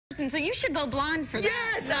person, so you should go blonde for that.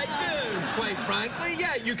 Yes, I do, quite frankly.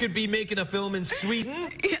 Yeah, you could be making a film in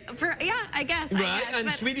Sweden. Yeah, I guess. Right,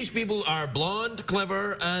 and Swedish people are blonde,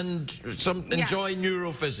 clever, and enjoy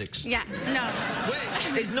neurophysics. Yes, no.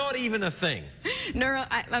 Which is not even a thing.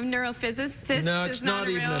 I'm neurophysicist. No, it's not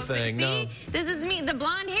even a thing, no. This is me, the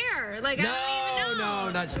blonde hair. Like, I don't even know.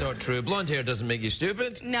 No, that's not true. Blonde hair doesn't make you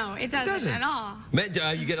stupid. No, it doesn't at all.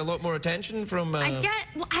 You get a lot more attention from...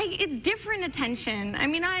 it's different attention. I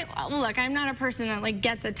mean, look, I'm not a person that, like,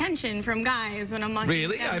 gets attention from guys when I'm walking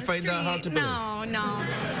Really? down the find that hard to believe. No.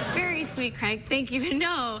 Very sweet, Craig. Thank you.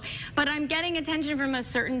 No. But I'm getting attention from a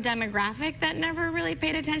certain demographic that never really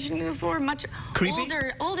paid attention to me before. Much creepy?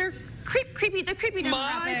 older, creepy, the creepy demographic.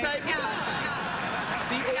 My type of guy.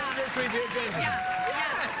 The older, creepier gentleman.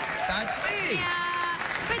 Yes, that's me.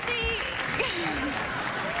 Yeah, but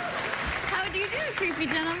How do you do, creepy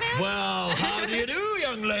gentleman? Well, how do you do,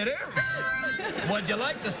 young lady? Would you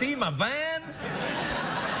like to see my van?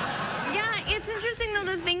 Yeah, it's interesting, though,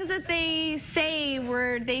 the things that they say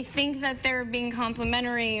where they think that they're being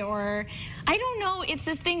complimentary, or I don't know, it's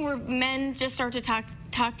this thing where men just start to talk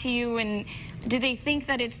to you, and do they think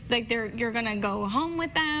that it's like you're gonna go home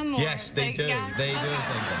with them? Or, yes, they do. Yeah? They do think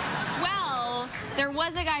that. Well, there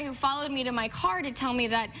was a guy who followed me to my car to tell me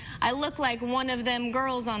that I look like one of them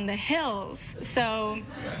girls on the hills, so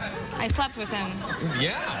I slept with him.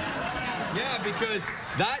 Yeah, because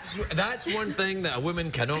that's one thing that a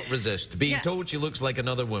woman cannot resist, being told she looks like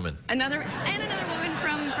another woman. Another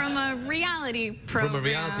woman from a reality program. From a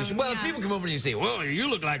reality show. Well, if people come over and you say, well, you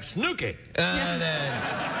look like Snooki. Then...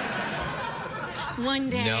 One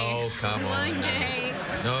day. No, come on. One day.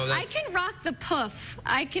 No, I can rock the puff.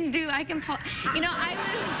 I can pull. You know, I was...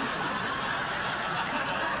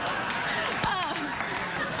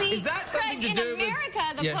 See, is that something Craig, to do in America,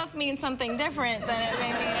 the puff means something different than it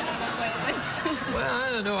may mean in other places. Well,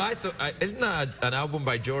 I don't know. I thought, isn't that an album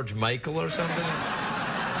by George Michael or something?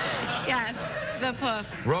 Yes, the puff.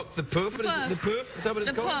 Rock the Puff? Is it the Puff? Is that what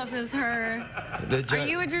it's called? The puff is her. Are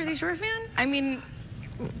you a Jersey Shore fan? I mean...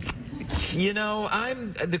 You know,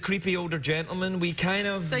 I'm the creepy older gentleman. We kind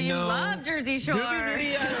of So you love Jersey Shore. Do we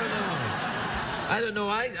really? I don't know.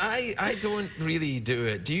 I don't really do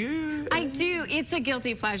it. Do you? I do. It's a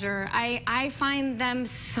guilty pleasure. I find them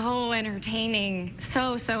so entertaining.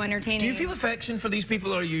 So entertaining. Do you feel affection for these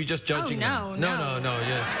people, or are you just judging them? No.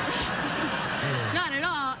 Yes. Not at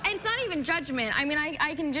all. And it's not even judgment. I mean,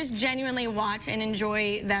 I can just genuinely watch and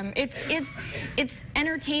enjoy them. It's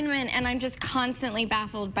entertainment, and I'm just constantly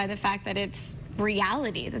baffled by the fact that it's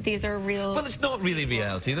reality, that these are real. Well, it's not really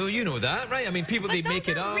reality, though. You know that, right? I mean, people, they make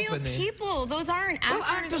it up. Real people. Those aren't actors. Well,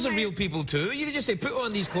 actors are real people, too. You just say, put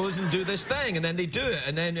on these clothes and do this thing, and then they do it.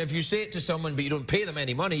 And then if you say it to someone, but you don't pay them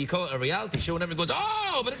any money, you call it a reality show, and everyone goes,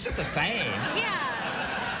 oh, but it's just the same. Yeah.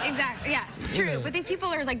 Exactly. Yes, true. Yeah. But these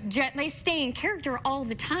people are like they stay in character all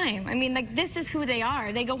the time. I mean, like, this is who they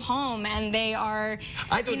are. They go home and they are.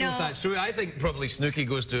 I don't know if that's true. I think probably Snooki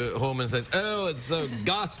goes to home and says, "Oh, it's so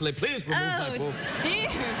ghastly. Please remove my poof." Dear.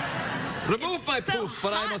 Remove my poof, for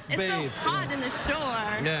I must bathe. It's so hot in the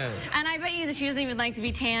shore. Yeah. And I bet you that she doesn't even like to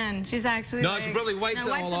be tan. She's actually no, she probably wipes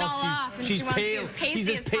it all off. She's pale. She's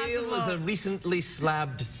as pale as a recently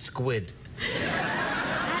slabbed squid.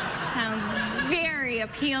 That sounds very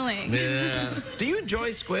appealing. Yeah. Do you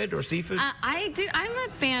enjoy squid or seafood? I do. I'm a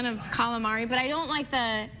fan of calamari, but I don't like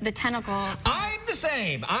the tentacle. I'm the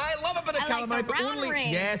same. I love a bit of calamari, like the but only ring.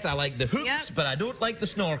 yes, I like the hooks, but I don't like the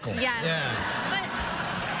snorkels. Yeah. But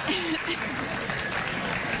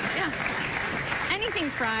yeah. Anything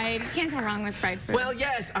fried. You can't go wrong with fried food. Well,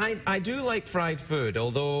 yes, I do like fried food,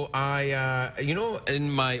 although you know, in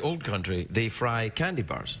my old country, they fry candy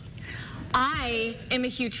bars. I am a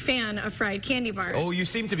huge fan of fried candy bars. Oh, you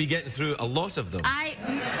seem to be getting through a lot of them.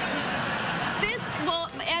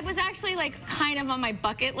 It was actually like kind of on my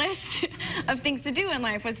bucket list of things to do in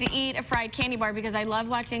life, was to eat a fried candy bar, because I love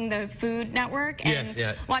watching the Food Network and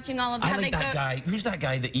watching all of I like that guy. Who's that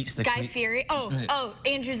guy that eats the Guy Fieri? Oh,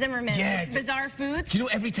 Andrew Zimmerman. Yeah. Bizarre Foods. Do you know,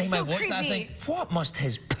 every time I watch that, I think, what must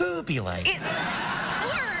his poo be like? Or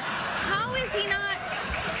how is he not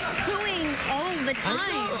pooing all the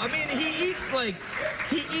time? I mean, he eats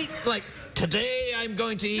like, today I'm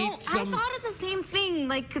going to eat some... I thought of the same thing.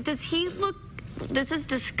 Like, does he look... This is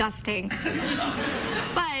disgusting.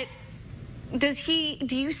 But do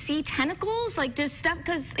you see tentacles? Like, does stuff...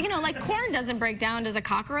 Because, you know, like, corn doesn't break down. Does a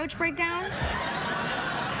cockroach break down?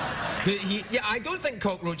 Yeah, I don't think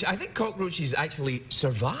cockroaches... I think cockroaches actually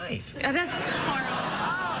survive. Oh, that's horrible.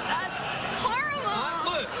 Oh, that's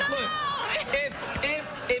horrible. Look.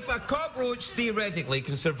 If a cockroach theoretically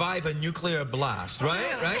can survive a nuclear blast,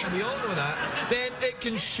 right? And we all know that, then it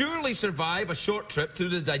can surely survive a short trip through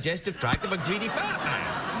the digestive tract of a greedy fat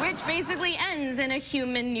man. Which basically ends in a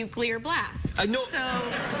human nuclear blast. No. So...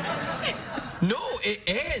 No, it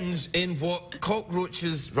ends in what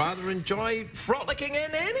cockroaches rather enjoy frolicking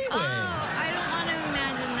in anyway. Oh, I don't want to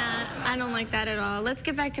imagine that. I don't like that at all. Let's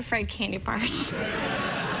get back to fried candy bars.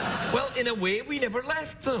 Well, in a way, we never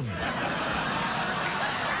left them.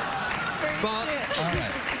 But, all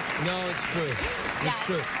right. No, it's true. It's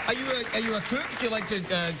true. Are you a cook? Do you like to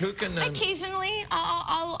cook? And occasionally,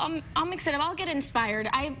 I'll mix it up. I'll get inspired.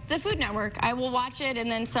 The Food Network. I will watch it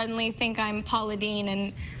and then suddenly think I'm Paula Deen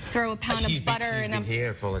and throw a pound of butter and I'm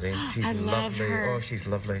here, Paula Deen. She's I love lovely. her. Oh, she's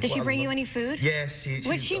lovely. Does she bring you any food? Yes,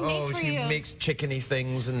 What'd she make for you? She makes chickeny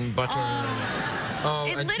things and butter.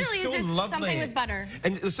 It and literally she's so is just lovely. something with butter.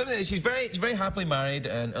 And there's something she's very happily married,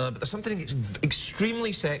 and there's something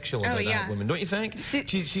extremely sexual about that woman, don't you think?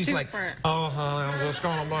 She's like, oh, honey, I'm just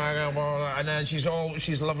gonna buy, and then she's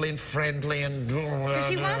lovely and friendly and.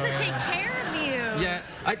 She wants to take care of you. Yeah,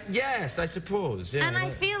 yes, I suppose. Yeah, and I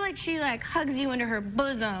feel like she hugs you into her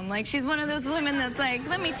bosom. Like she's one of those women that's like,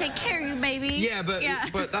 let me take care of you, baby. Yeah, but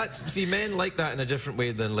men like that in a different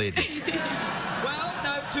way than ladies. Well,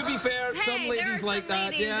 now to be fair, some ladies like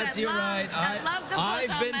that. Yeah, you're right.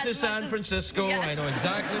 I've been to San Francisco. Yes. I know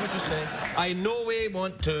exactly what you're saying. I no way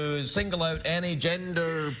want to single out any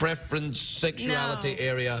gender preference, sexuality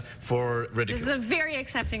area for ridicule. This is a very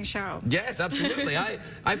accepting show. Yes, absolutely.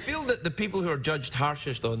 I feel that the people who are judged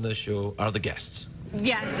harshest on this show are the guests.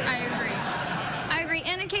 Yes, I agree. I agree,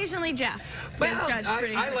 and occasionally Jeff. Well,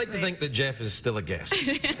 I like to think that Jeff is still a guest.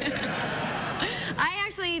 I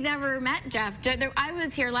actually never met Jeff. I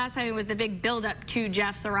was here last time. It was the big build-up to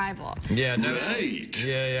Jeff's arrival. Yeah, no. Right.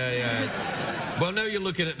 Yeah. Well, now you're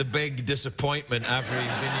looking at the big disappointment after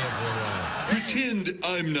he's been here for a while. Pretend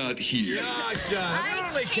I'm not here. Gosh, I'm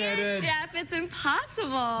only kidding. Jeff, it's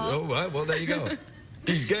impossible. Oh, well, there you go.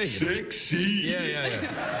 He's gay. Sexy.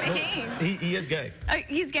 Yeah. Thanks. He is gay.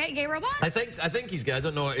 He's gay? Gay robot? I think he's gay. I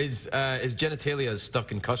don't know. His genitalia is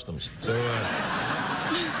stuck in customs. So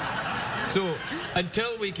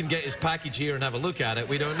until we can get his package here and have a look at it,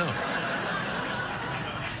 we don't know.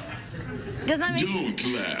 Does that make Don't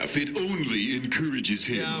laugh. It only encourages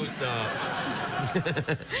him. No, stop.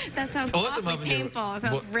 That sounds awesome awfully painful. It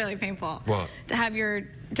sounds really painful. What? To have your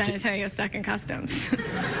genitalia stuck in customs.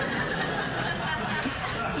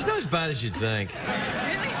 It's not as bad as you'd think.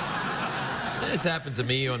 Really? It's happened to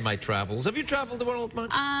me on my travels. Have you traveled the world much?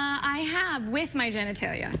 I have, with my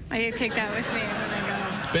genitalia. I take that with me when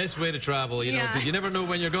I go. Best way to travel, you know, because you never know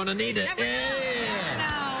when you're going to need it. Never know.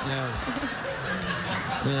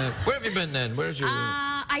 Yeah. Where have you been then? Where's your...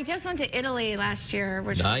 I just went to Italy last year,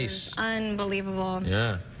 which was unbelievable.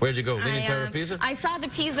 Yeah. Where'd you go? Leaning Tower of Pisa? I saw the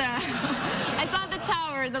Pisa. I saw the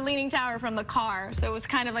tower, the Leaning Tower from the car, so it was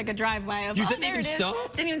kind of like a drive-by of, You didn't even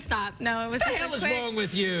stop? Didn't even stop. No, it was What the hell is wrong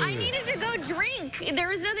with you? I needed to go drink. There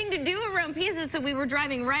was nothing to do around Pisa, so we were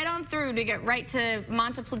driving right on through to get right to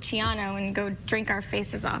Montepulciano and go drink our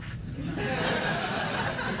faces off.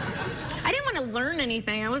 I didn't want to learn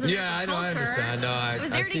anything. I wasn't there for culture. I understand. No, I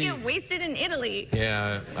was there to get wasted in Italy.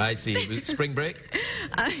 Yeah, I see. Spring break?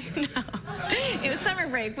 No. It was summer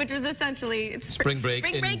break, which was essentially spring break.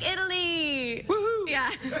 Spring break Italy. Woohoo!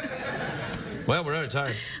 Yeah. Well, we're out of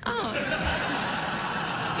time. Oh.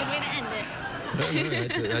 Good way to end it.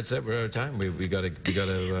 No, that's it. We're out of time. We gotta.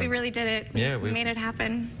 We really did it. Yeah, we made it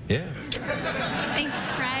happen. Yeah. Thanks,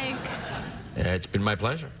 Craig. It's been my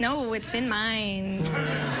pleasure. No, it's been mine.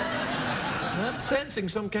 I'm sensing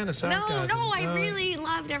some kind of sarcasm. No, I really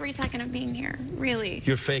loved every second of being here. Really.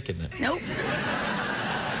 You're faking it. Nope.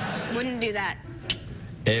 Wouldn't do that.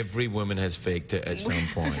 Every woman has faked it at some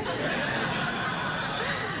point.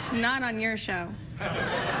 Not on your show.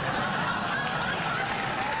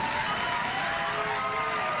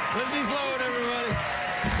 Lindsay, Sloane,